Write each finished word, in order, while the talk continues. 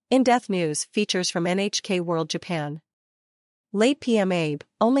In-depth news features from NHK World Japan. Late PM Abe,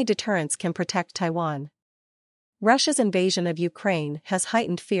 only deterrence can protect Taiwan. Russia's invasion of Ukraine has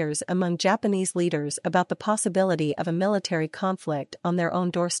heightened fears among Japanese leaders about the possibility of a military conflict on their own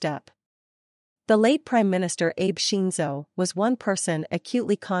doorstep. The late Prime Minister Abe Shinzo was one person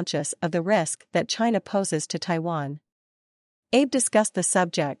acutely conscious of the risk that China poses to Taiwan. Abe discussed the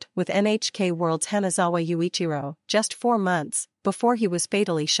subject with NHK World's Hanazawa Yuichiro just 4 months before he was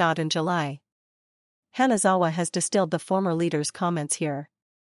fatally shot in July. Hanazawa has distilled the former leader's comments here.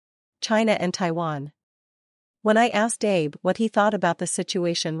 China and Taiwan. When I asked Abe what he thought about the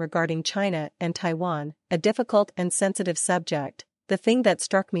situation regarding China and Taiwan, a difficult and sensitive subject, the thing that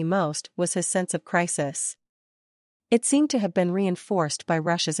struck me most was his sense of crisis. It seemed to have been reinforced by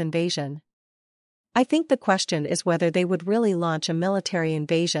Russia's invasion. I think the question is whether they would really launch a military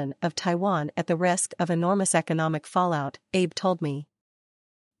invasion of Taiwan at the risk of enormous economic fallout, Abe told me.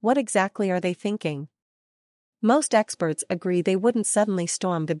 What exactly are they thinking? Most experts agree they wouldn't suddenly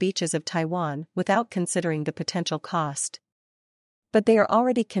storm the beaches of Taiwan without considering the potential cost. But they are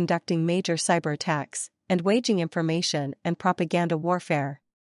already conducting major cyber attacks and waging information and propaganda warfare.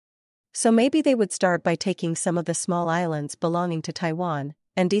 So maybe they would start by taking some of the small islands belonging to Taiwan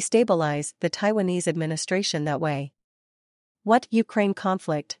and destabilize the Taiwanese administration that way. What Ukraine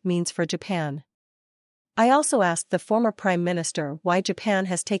conflict means for Japan. I also asked the former Prime Minister why Japan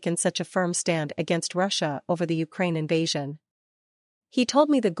has taken such a firm stand against Russia over the Ukraine invasion. He told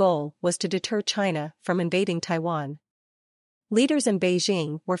me the goal was to deter China from invading Taiwan. Leaders in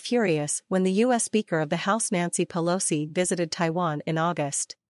Beijing were furious when the U.S. Speaker of the House Nancy Pelosi visited Taiwan in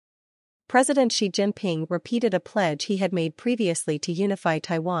August. President Xi Jinping repeated a pledge he had made previously to unify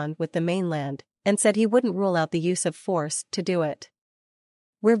Taiwan with the mainland, and said he wouldn't rule out the use of force to do it.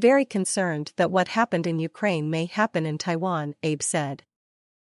 We're very concerned that what happened in Ukraine may happen in Taiwan, Abe said.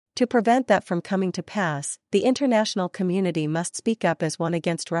 To prevent that from coming to pass, the international community must speak up as one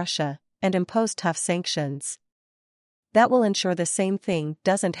against Russia and impose tough sanctions. That will ensure the same thing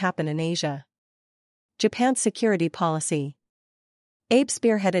doesn't happen in Asia. Japan's security policy. Abe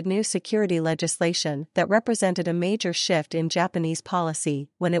spearheaded new security legislation that represented a major shift in Japanese policy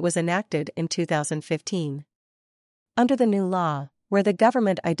when it was enacted in 2015. Under the new law, where the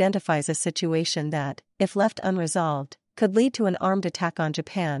government identifies a situation that, if left unresolved, could lead to an armed attack on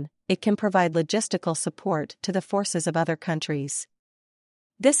Japan, it can provide logistical support to the forces of other countries.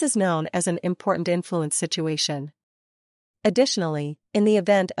 This is known as an important influence situation. Additionally, in the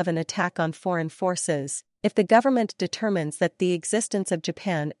event of an attack on foreign forces, if the government determines that the existence of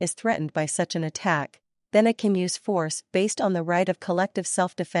Japan is threatened by such an attack, then it can use force based on the right of collective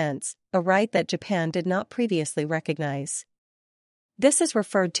self-defense, a right that Japan did not previously recognize. This is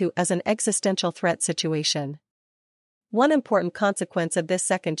referred to as an existential threat situation. One important consequence of this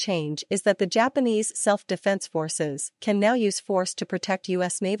second change is that the Japanese self-defense forces can now use force to protect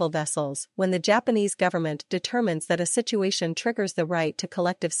U.S. naval vessels when the Japanese government determines that a situation triggers the right to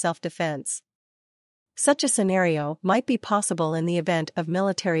collective self-defense. Such a scenario might be possible in the event of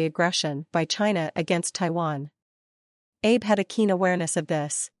military aggression by China against Taiwan. Abe had a keen awareness of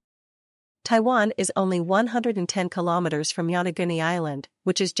this. Taiwan is only 110 kilometers from Yonaguni Island,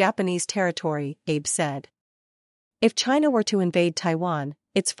 which is Japanese territory, Abe said. If China were to invade Taiwan,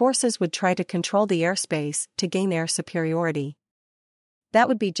 its forces would try to control the airspace to gain air superiority. That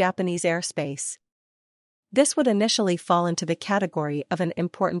would be Japanese airspace. This would initially fall into the category of an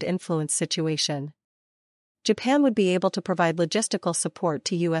important influence situation. Japan would be able to provide logistical support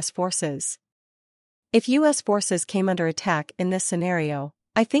to U.S. forces. If U.S. forces came under attack in this scenario,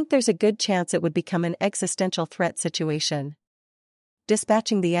 I think there's a good chance it would become an existential threat situation.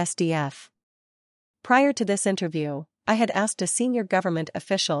 Dispatching the SDF. Prior to this interview, I had asked a senior government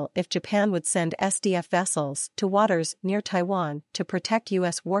official if Japan would send SDF vessels to waters near Taiwan to protect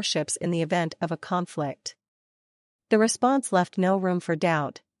U.S. warships in the event of a conflict. The response left no room for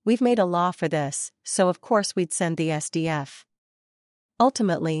doubt. We've made a law for this, so of course we'd send the SDF.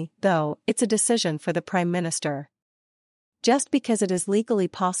 Ultimately, though, it's a decision for the Prime Minister. Just because it is legally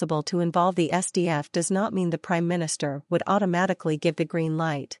possible to involve the SDF does not mean the Prime Minister would automatically give the green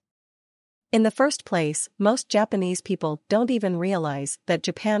light. In the first place, most Japanese people don't even realize that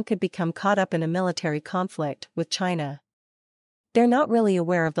Japan could become caught up in a military conflict with China. They're not really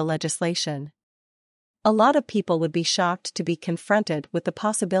aware of the legislation. A lot of people would be shocked to be confronted with the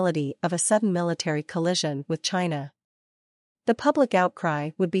possibility of a sudden military collision with China. The public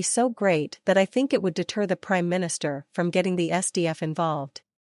outcry would be so great that I think it would deter the Prime Minister from getting the SDF involved.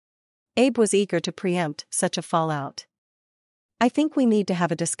 Abe was eager to preempt such a fallout. I think we need to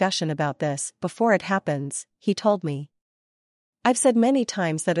have a discussion about this before it happens, he told me. I've said many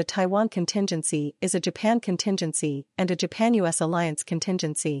times that a Taiwan contingency is a Japan contingency and a Japan-US alliance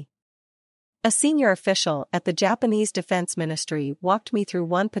contingency. A senior official at the Japanese Defense Ministry walked me through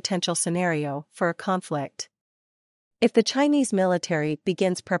one potential scenario for a conflict. If the Chinese military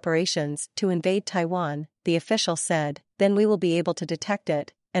begins preparations to invade Taiwan, the official said, then we will be able to detect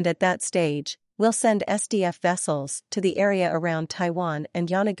it, and at that stage, we'll send SDF vessels to the area around Taiwan and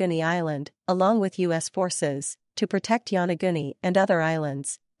Yonaguni Island, along with U.S. forces, to protect Yonaguni and other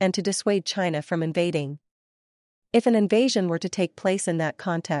islands, and to dissuade China from invading. If an invasion were to take place in that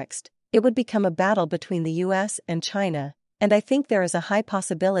context, it would become a battle between the US and China, and I think there is a high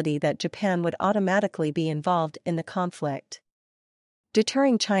possibility that Japan would automatically be involved in the conflict.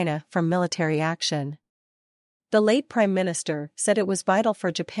 Deterring China from military action. The late Prime Minister said it was vital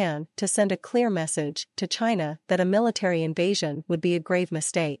for Japan to send a clear message to China that a military invasion would be a grave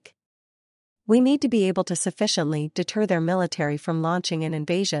mistake. We need to be able to sufficiently deter their military from launching an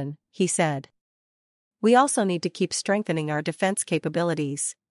invasion, he said. We also need to keep strengthening our defense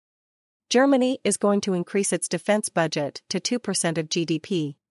capabilities. Germany is going to increase its defense budget to 2% of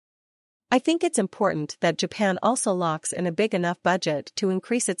GDP. I think it's important that Japan also locks in a big enough budget to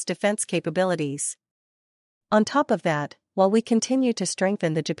increase its defense capabilities. On top of that, while we continue to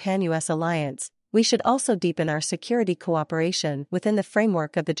strengthen the Japan-US alliance, we should also deepen our security cooperation within the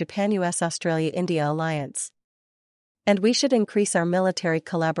framework of the Japan-US-Australia-India alliance. And we should increase our military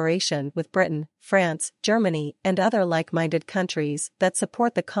collaboration with Britain, France, Germany, and other like-minded countries that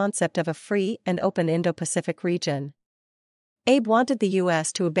support the concept of a free and open Indo-Pacific region. Abe wanted the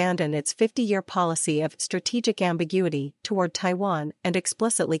U.S. to abandon its 50-year policy of strategic ambiguity toward Taiwan and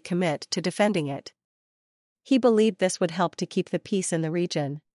explicitly commit to defending it. He believed this would help to keep the peace in the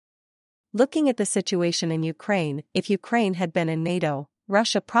region. Looking at the situation in Ukraine, if Ukraine had been in NATO,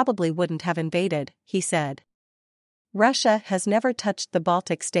 Russia probably wouldn't have invaded, he said. Russia has never touched the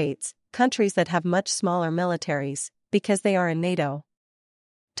Baltic states, countries that have much smaller militaries, because they are in NATO.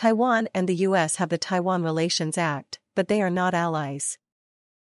 Taiwan and the US have the Taiwan Relations Act, but they are not allies.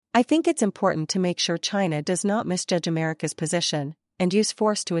 I think it's important to make sure China does not misjudge America's position and use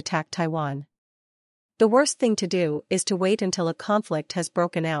force to attack Taiwan. The worst thing to do is to wait until a conflict has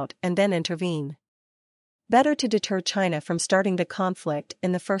broken out and then intervene. Better to deter China from starting the conflict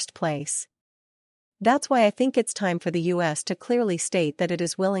in the first place. That's why I think it's time for the U.S. to clearly state that it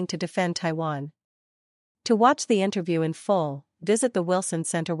is willing to defend Taiwan. To watch the interview in full, visit the Wilson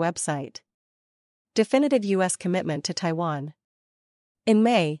Center website. Definitive U.S. commitment to Taiwan. In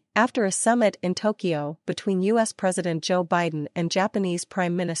May, after a summit in Tokyo between U.S. President Joe Biden and Japanese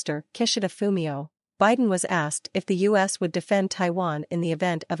Prime Minister Kishida Fumio, Biden was asked if the U.S. would defend Taiwan in the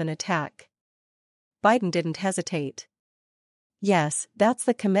event of an attack. Biden didn't hesitate. Yes, that's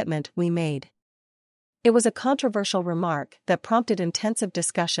the commitment we made. It was a controversial remark that prompted intensive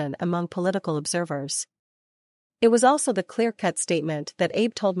discussion among political observers. It was also the clear-cut statement that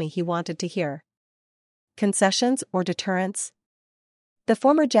Abe told me he wanted to hear. Concessions or deterrence? The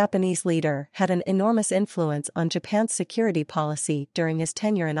former Japanese leader had an enormous influence on Japan's security policy during his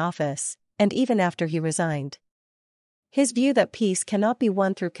tenure in office, and even after he resigned. His view that peace cannot be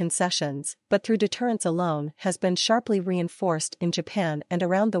won through concessions but through deterrence alone has been sharply reinforced in Japan and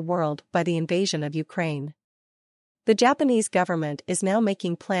around the world by the invasion of Ukraine. The Japanese government is now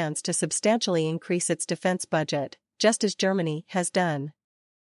making plans to substantially increase its defense budget, just as Germany has done.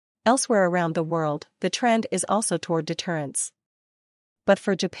 Elsewhere around the world, the trend is also toward deterrence. But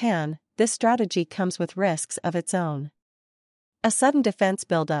for Japan, this strategy comes with risks of its own. A sudden defense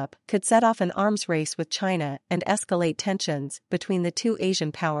buildup could set off an arms race with China and escalate tensions between the two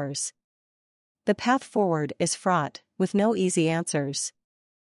Asian powers. The path forward is fraught, with no easy answers.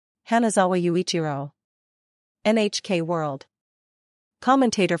 Hanazawa Yuichiro. NHK World.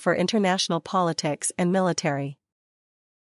 Commentator for International Politics and Military.